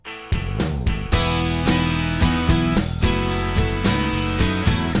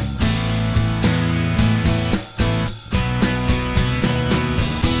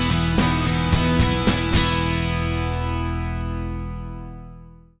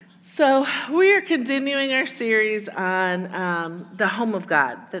So we are continuing our series on the home of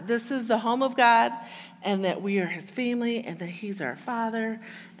God, that this is the home of God and that we are his family and that he's our father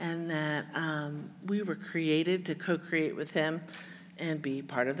and that we were created to co-create with him and be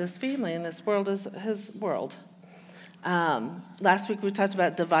part of this family, and this world is his world. Last week we talked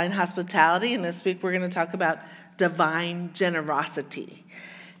about divine hospitality, and this week we're going to talk about divine generosity.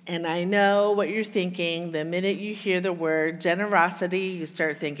 And I know what you're thinking. The minute you hear the word generosity, you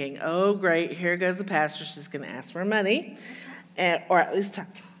start thinking, oh, great, here goes the pastor. She's going to ask for money, or at least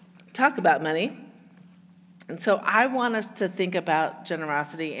talk about money. And so I want us to think about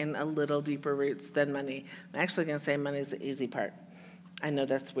generosity in a little deeper roots than money. I'm actually going to say money is the easy part. I know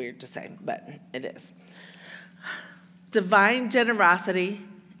that's weird to say, but it is. Divine generosity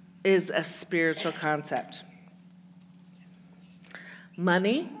is a spiritual concept.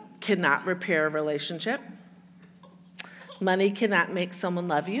 Money cannot repair a relationship. Money cannot make someone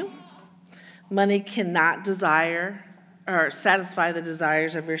love you. Money cannot desire or satisfy the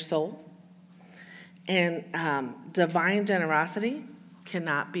desires of your soul. And divine generosity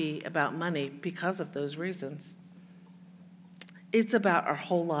cannot be about money because of those reasons. It's about our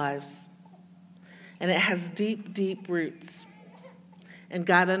whole lives. And it has deep, deep roots. And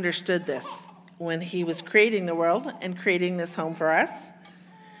God understood this when he was creating the world and creating this home for us,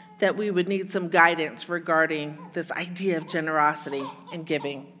 that we would need some guidance regarding this idea of generosity and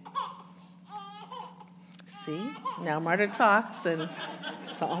giving. See, now Marta talks and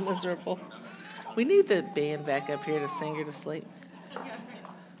it's all miserable. We need the band back up here to sing her to sleep.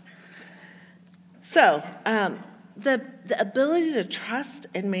 So, the ability to trust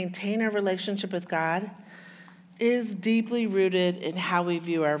and maintain our relationship with God is deeply rooted in how we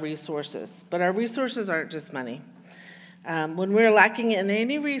view our resources. But our resources aren't just money. When we're lacking in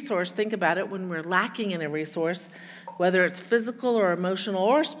any resource, think about it, when we're lacking in a resource, whether it's physical or emotional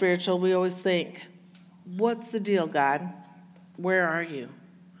or spiritual, we always think, what's the deal, God? Where are you?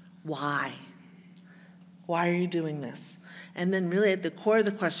 Why? Why are you doing this? And then really at the core of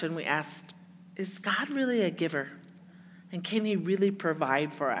the question we asked, is God really a giver? And can he really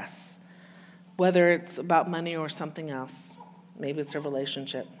provide for us? Whether it's about money or something else. Maybe it's a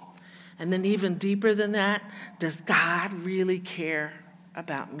relationship. And then even deeper than that, does God really care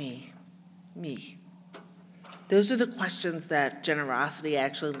about me? Me. Those are the questions that generosity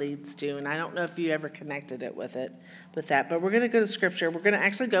actually leads to. And I don't know if you ever connected it with that. But we're going to go to Scripture. We're going to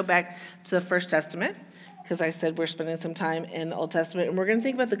actually go back to the First Testament, because I said we're spending some time in the Old Testament. And we're going to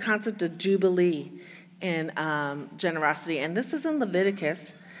think about the concept of Jubilee and generosity. And this is in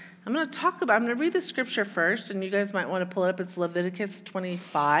Leviticus. I'm going to read the scripture first, and you guys might want to pull it up. It's Leviticus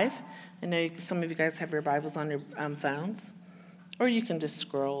 25. I know some of you guys have your Bibles on your phones, or you can just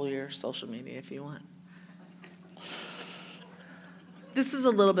scroll your social media if you want. This is a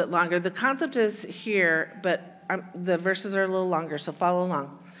little bit longer. The concept is here, but the verses are a little longer, so follow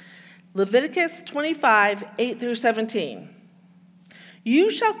along. Leviticus 25, 8 through 17. You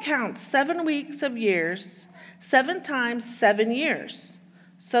shall count 7 weeks of years, 7 times 7 years.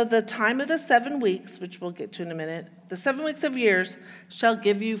 So the time of the 7 weeks, which we'll get to in a minute, the 7 weeks of years shall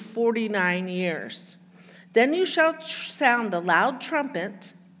give you 49 years. Then you shall sound the loud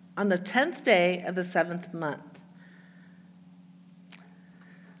trumpet on the 10th day of the 7th month.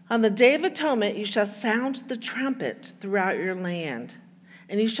 On the Day of Atonement you shall sound the trumpet throughout your land,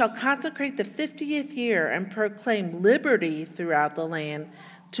 and you shall consecrate the 50th year and proclaim liberty throughout the land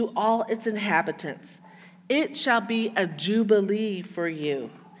to all its inhabitants. It shall be a jubilee for you,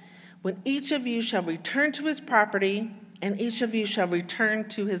 when each of you shall return to his property, and each of you shall return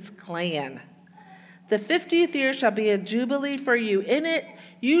to his clan. The 50th year shall be a jubilee for you. In it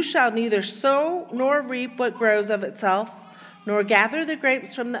you shall neither sow nor reap what grows of itself, nor gather the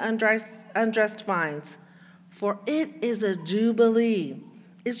grapes from the undressed vines. For it is a jubilee.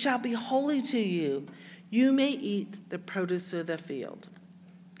 It shall be holy to you. You may eat the produce of the field.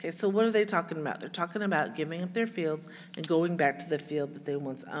 Okay, so what are they talking about? They're talking about giving up their fields and going back to the field that they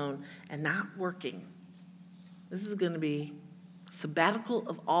once owned and not working. This is going to be sabbatical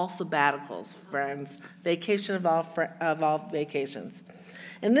of all sabbaticals, friends. Vacation of all vacations.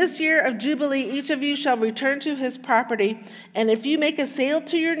 In this year of Jubilee, each of you shall return to his property, and if you make a sale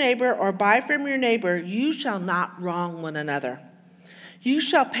to your neighbor or buy from your neighbor, you shall not wrong one another. You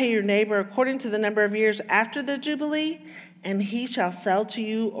shall pay your neighbor according to the number of years after the Jubilee, and he shall sell to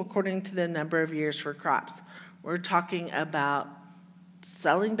you according to the number of years for crops. We're talking about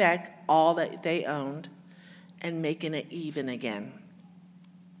selling back all that they owned and making it even again,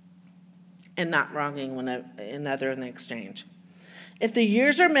 and not wronging one another in the exchange. If the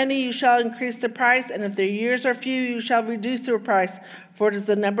years are many, you shall increase the price, and if the years are few, you shall reduce the price, for it is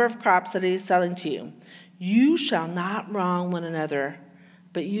the number of crops that he is selling to you. You shall not wrong one another,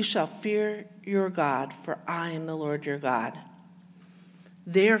 but you shall fear your God, for I am the Lord your God.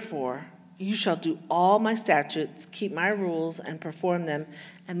 Therefore, you shall do all my statutes, keep my rules, and perform them,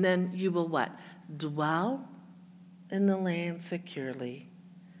 and then you will what? Dwell in the land securely.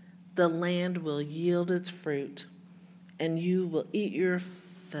 The land will yield its fruit, and you will eat your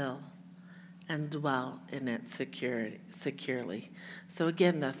fill and dwell in it securely. So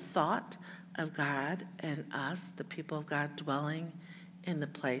again, the thought of God and us, the people of God, dwelling in the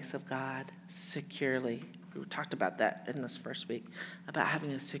place of God securely. We talked about that in this first week, about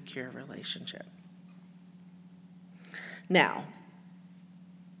having a secure relationship. Now,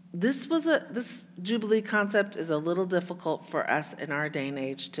 this Jubilee concept is a little difficult for us in our day and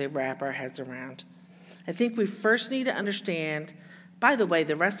age to wrap our heads around. I think we first need to understand, by the way,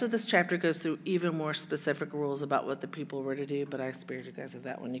 the rest of this chapter goes through even more specific rules about what the people were to do, but I spared you guys of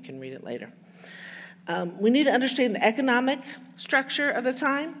that one. You can read it later. We need to understand the economic structure of the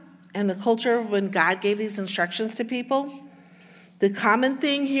time and the culture of when God gave these instructions to people. The common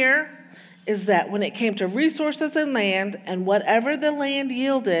thing here is that when it came to resources and land, and whatever the land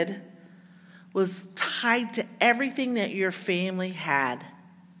yielded was tied to everything that your family had.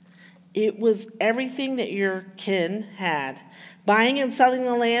 It was everything that your kin had. Buying and selling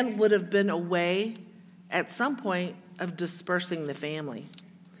the land would have been a way at some point of dispersing the family.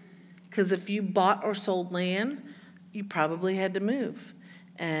 Because if you bought or sold land, you probably had to move.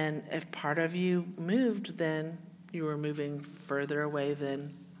 And if part of you moved, then you were moving further away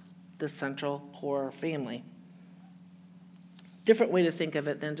than the central core family. Different way to think of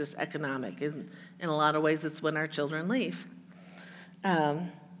it than just economic. In a lot of ways, it's when our children leave.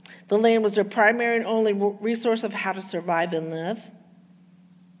 The land was their primary and only resource of how to survive and live.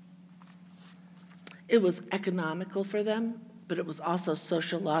 It was economical for them, but it was also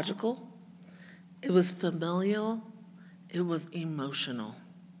sociological. It was familial. It was emotional.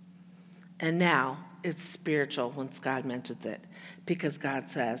 And now it's spiritual once God mentions it, because God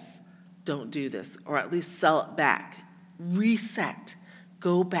says, don't do this, or at least sell it back. Reset.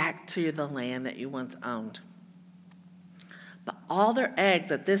 Go back to the land that you once owned. But all their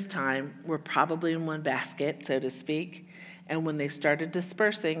eggs at this time were probably in one basket, so to speak. And when they started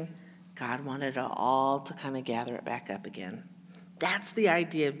dispersing, God wanted it all to kind of gather it back up again. That's the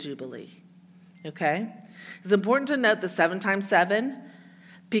idea of Jubilee. Okay? It's important to note the 7 times 7,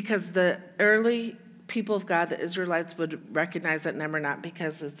 because the early people of God, the Israelites, would recognize that number not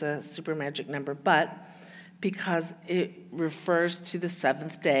because it's a super magic number, but because it refers to the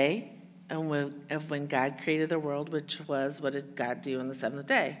seventh day of when God created the world, which was, what did God do on the seventh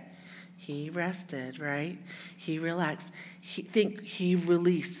day? He rested, right? He relaxed. He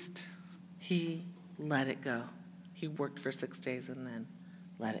released. He let it go. He worked for 6 days and then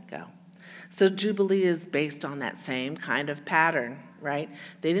let it go. So Jubilee is based on that same kind of pattern, right?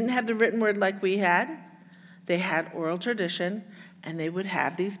 They didn't have the written word like we had. They had oral tradition, and they would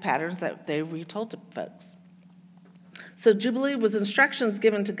have these patterns that they retold to folks. So Jubilee was instructions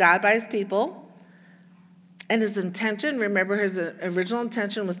given to God by his people, and his intention, remember his original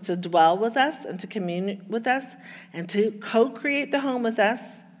intention was to dwell with us and to commune with us and to co-create the home with us.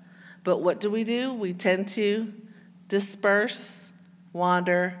 But what do? We tend to disperse,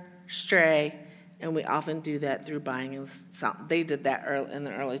 wander, stray, and we often do that through buying and selling. They did that in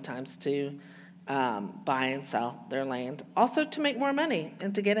the early times to buy and sell their land, also to make more money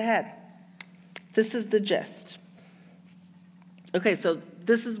and to get ahead. This is the gist. Okay, so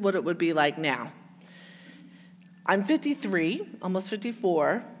this is what it would be like now. I'm 53, almost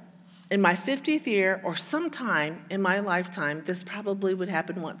 54. In my 50th year, or sometime in my lifetime, this probably would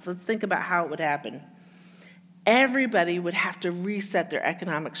happen once. Let's think about how it would happen. Everybody would have to reset their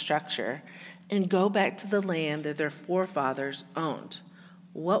economic structure and go back to the land that their forefathers owned.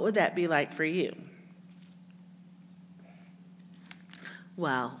 What would that be like for you?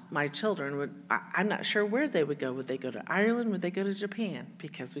 Well, my children I'm not sure where they would go. Would they go to Ireland? Would they go to Japan?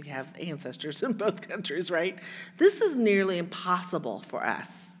 Because we have ancestors in both countries, right? This is nearly impossible for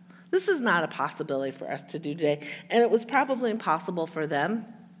us. This is not a possibility for us to do today. And it was probably impossible for them.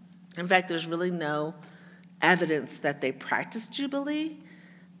 In fact, there's really no evidence that they practiced Jubilee.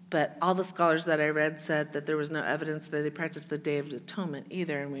 But all the scholars that I read said that there was no evidence that they practiced the Day of Atonement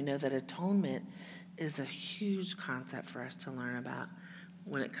either. And we know that atonement is a huge concept for us to learn about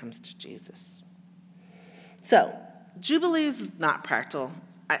when it comes to Jesus. So, Jubilee is not practical.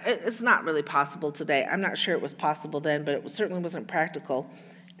 It's not really possible today. I'm not sure it was possible then, but it certainly wasn't practical.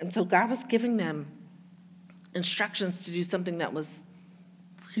 And so God was giving them instructions to do something that was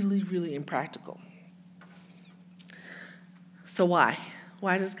really, really impractical. So why?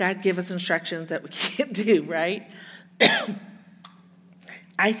 Why does God give us instructions that we can't do, right?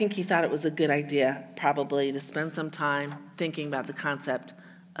 I think he thought it was a good idea, probably, to spend some time thinking about the concept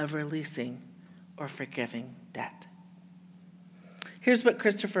of releasing or forgiving debt. Here's what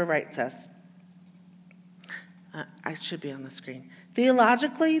Christopher Wright says. I should be on the screen.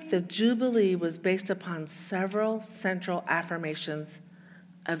 Theologically, the Jubilee was based upon several central affirmations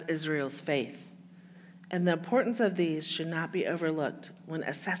of Israel's faith, and the importance of these should not be overlooked when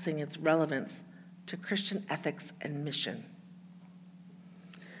assessing its relevance to Christian ethics and mission.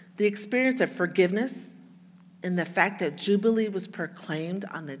 The experience of forgiveness and the fact that Jubilee was proclaimed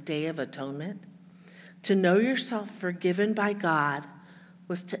on the Day of Atonement, to know yourself forgiven by God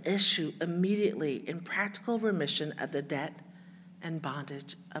was to issue immediately in practical remission of the debt and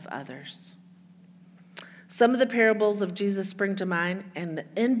bondage of others. Some of the parables of Jesus spring to mind, and the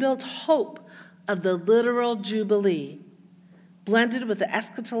inbuilt hope of the literal Jubilee, blended with the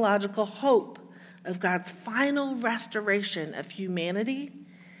eschatological hope of God's final restoration of humanity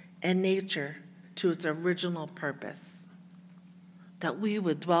and nature to its original purpose. That we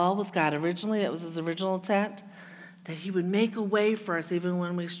would dwell with God originally, that was his original intent, that he would make a way for us even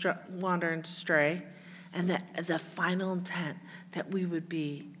when we wander and stray, and that the final intent that we would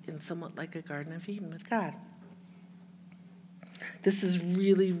be in somewhat like a Garden of Eden with God. This is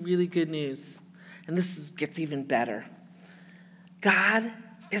really, really good news, and gets even better. God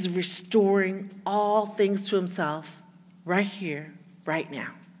is restoring all things to himself right here, right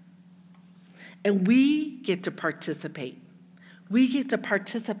now. And we get to participate. We get to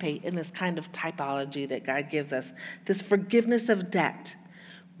participate in this kind of typology that God gives us, this forgiveness of debt.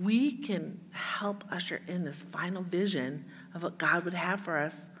 We can help usher in this final vision of what God would have for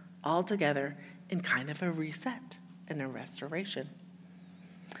us all together in kind of a reset and a restoration.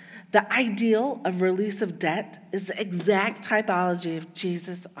 The ideal of release of debt is the exact typology of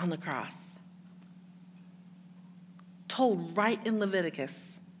Jesus on the cross, told right in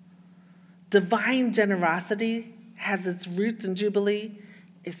Leviticus. Divine generosity has its roots in Jubilee,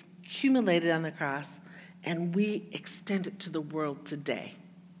 is accumulated on the cross, and we extend it to the world today.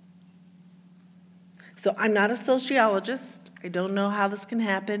 So I'm not a sociologist. I don't know how this can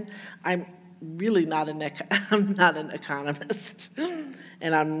happen. I'm really not I'm not an economist,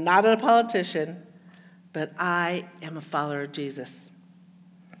 and I'm not a politician, but I am a follower of Jesus.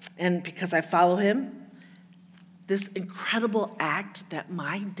 And because I follow him, this incredible act that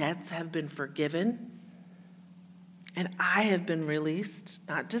my debts have been forgiven and I have been released,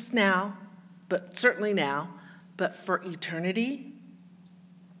 not just now, but certainly now, but for eternity,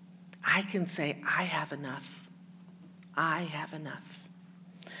 I can say, I have enough. I have enough.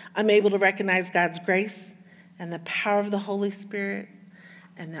 I'm able to recognize God's grace and the power of the Holy Spirit,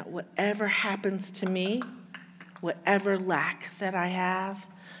 and that whatever happens to me, whatever lack that I have,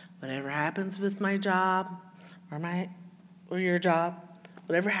 whatever happens with my job or your job,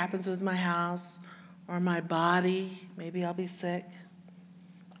 whatever happens with my house or my body, maybe I'll be sick,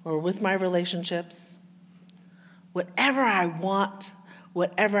 or with my relationships, whatever I want,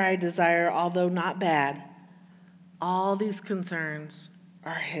 whatever I desire, although not bad, all these concerns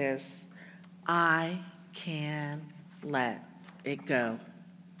are his. I can let it go.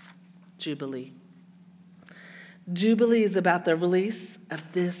 Jubilee. Jubilee is about the release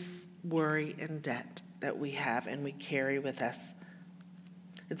of this worry and debt that we have and we carry with us.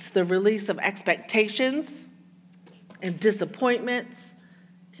 It's the release of expectations and disappointments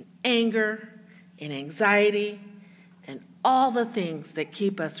and anger and anxiety and all the things that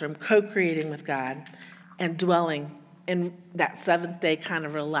keep us from co-creating with God and dwelling in that seventh day kind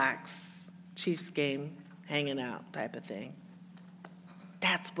of relaxed Chiefs game, hanging out type of thing.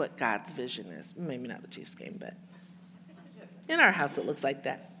 That's what God's vision is. Maybe not the Chiefs game, but in our house it looks like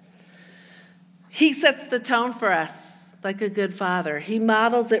that. He sets the tone for us like a good father. He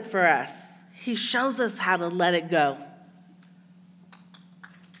models it for us. He shows us how to let it go.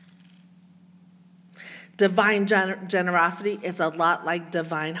 Divine generosity is a lot like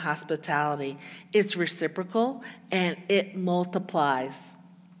divine hospitality. It's reciprocal and it multiplies.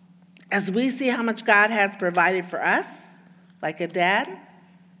 As we see how much God has provided for us, like a dad,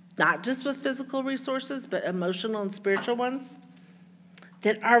 not just with physical resources, but emotional and spiritual ones,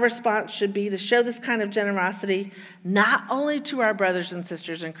 then our response should be to show this kind of generosity not only to our brothers and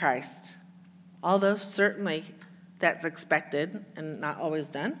sisters in Christ, although certainly that's expected and not always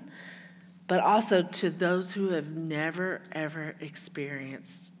done, but also to those who have never, ever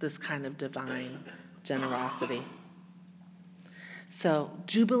experienced this kind of divine generosity. So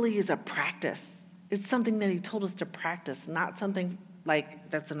Jubilee is a practice. It's something that he told us to practice, not something like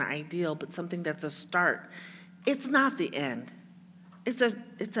that's an ideal, but something that's a start. It's not the end. It's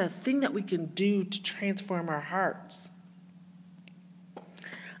a thing that we can do to transform our hearts.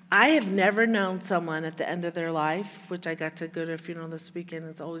 I have never known someone at the end of their life, which I got to go to a funeral this weekend.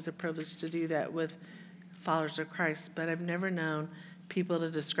 It's always a privilege to do that with followers of Christ, but I've never known people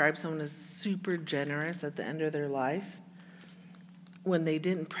to describe someone as super generous at the end of their life when they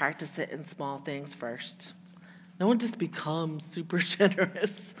didn't practice it in small things first. No one just becomes super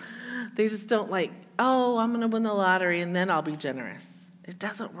generous. They just don't like, oh, I'm going to win the lottery and then I'll be generous. It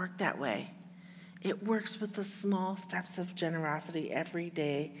doesn't work that way. It works with the small steps of generosity every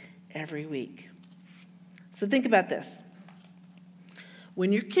day, every week. So think about this.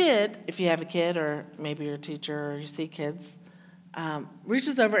 When your kid, if you have a kid or maybe you're a teacher or you see kids,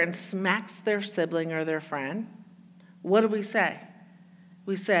 reaches over and smacks their sibling or their friend, what do we say?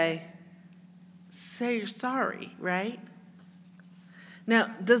 We say you're sorry, right?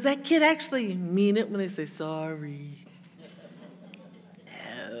 Now, does that kid actually mean it when they say sorry?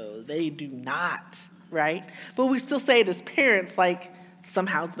 No, they do not, right? But we still say it as parents like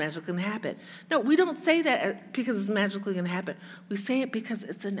somehow it's magically going to happen. No, we don't say that because it's magically going to happen. We say it because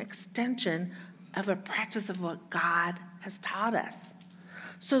it's an extension of a practice of what God has taught us.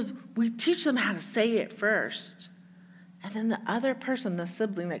 So we teach them how to say it first. And then the other person, the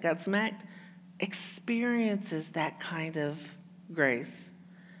sibling that got smacked, experiences that kind of grace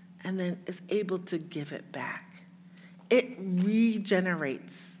and then is able to give it back. It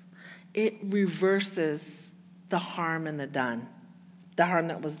regenerates. It reverses the harm and the harm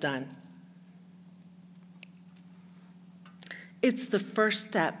that was done. It's the first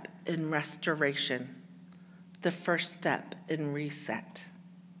step in restoration, the first step in reset.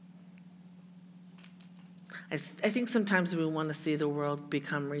 I think sometimes we want to see the world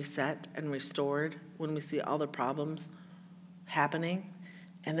become reset and restored when we see all the problems happening,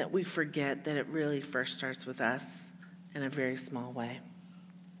 and that we forget that it really first starts with us in a very small way.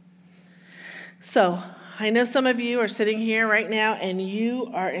 So I know some of you are sitting here right now and you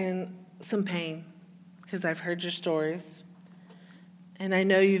are in some pain because I've heard your stories. And I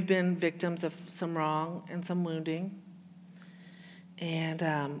know you've been victims of some wrong and some wounding. And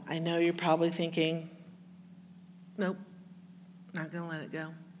I know you're probably thinking, nope, not going to let it go.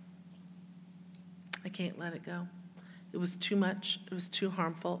 I can't let it go. It was too much. It was too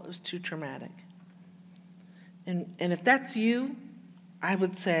harmful. It was too traumatic. And if that's you, I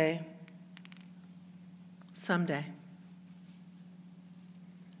would say, someday.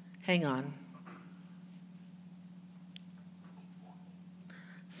 Hang on.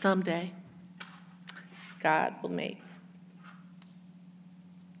 Someday, God will make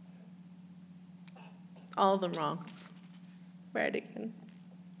all the wrongs right again.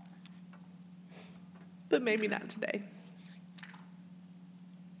 But maybe not today.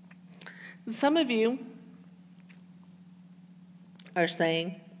 And some of you are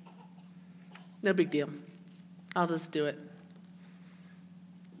saying, no big deal. I'll just do it.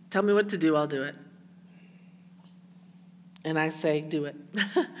 Tell me what to do, I'll do it. And I say, do it.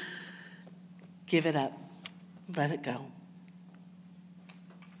 Give it up. Let it go.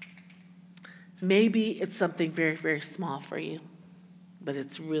 Maybe it's something very, very small for you, but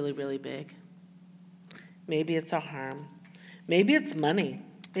it's really, really big. Maybe it's a harm. Maybe it's money.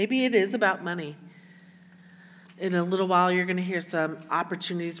 Maybe it is about money. In a little while, you're going to hear some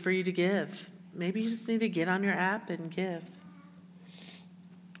opportunities for you to give. Maybe you just need to get on your app and give.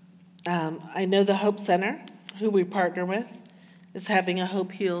 I know the Hope Center, who we partner with, is having a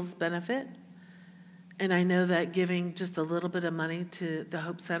Hope Heals benefit. And I know that giving just a little bit of money to the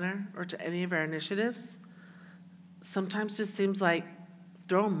Hope Center or to any of our initiatives sometimes just seems like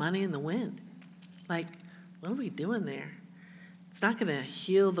throwing money in the wind. Like, what are we doing there? It's not going to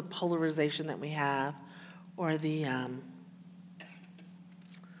heal the polarization that we have or the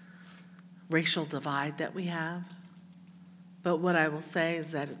racial divide that we have. But what I will say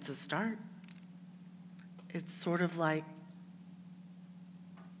is that it's a start. It's sort of like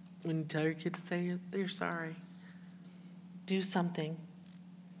when you tell your kid to say they're sorry. Do something.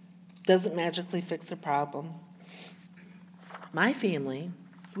 Doesn't magically fix a problem. My family,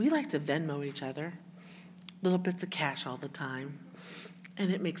 we like to Venmo each other little bits of cash all the time.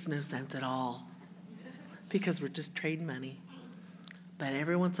 And it makes no sense at all because we're just trading money. But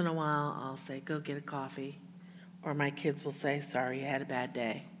every once in a while, I'll say, go get a coffee. Or my kids will say, sorry, you had a bad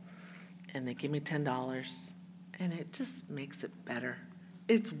day. And they give me $10. And it just makes it better.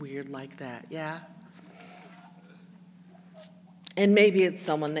 It's weird like that, yeah? And maybe it's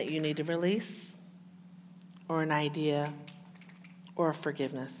someone that you need to release, or an idea, or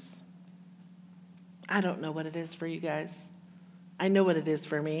forgiveness. I don't know what it is for you guys. I know what it is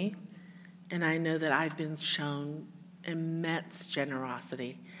for me, and I know that I've been shown immense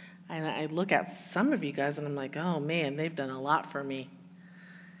generosity. And I look at some of you guys and I'm like, oh man, they've done a lot for me.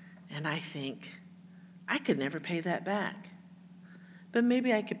 And I think, I could never pay that back. But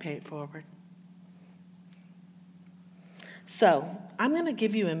maybe I could pay it forward. So, I'm going to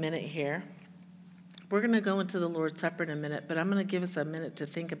give you a minute here. We're going to go into the Lord's Supper in a minute, but I'm going to give us a minute to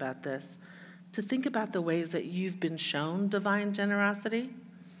think about this. To think about the ways that you've been shown divine generosity.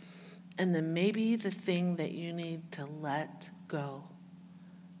 And then maybe the thing that you need to let go.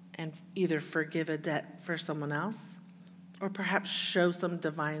 And either forgive a debt for someone else, or perhaps show some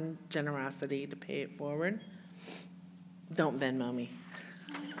divine generosity to pay it forward. Don't Venmo me.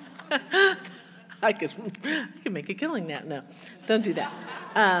 I could make a killing that. No, don't do that.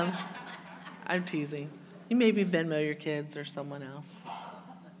 I'm teasing. You maybe Venmo your kids or someone else.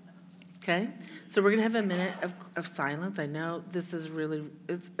 Okay? So we're going to have a minute of silence. I know this is really,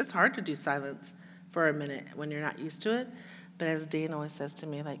 it's hard to do silence for a minute when you're not used to it. But as Dan always says to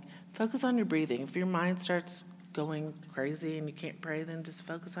me, like, focus on your breathing. If your mind starts going crazy and you can't pray, then just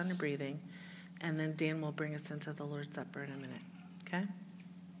focus on your breathing. And then Dan will bring us into the Lord's Supper in a minute. Okay?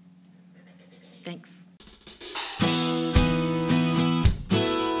 Thanks.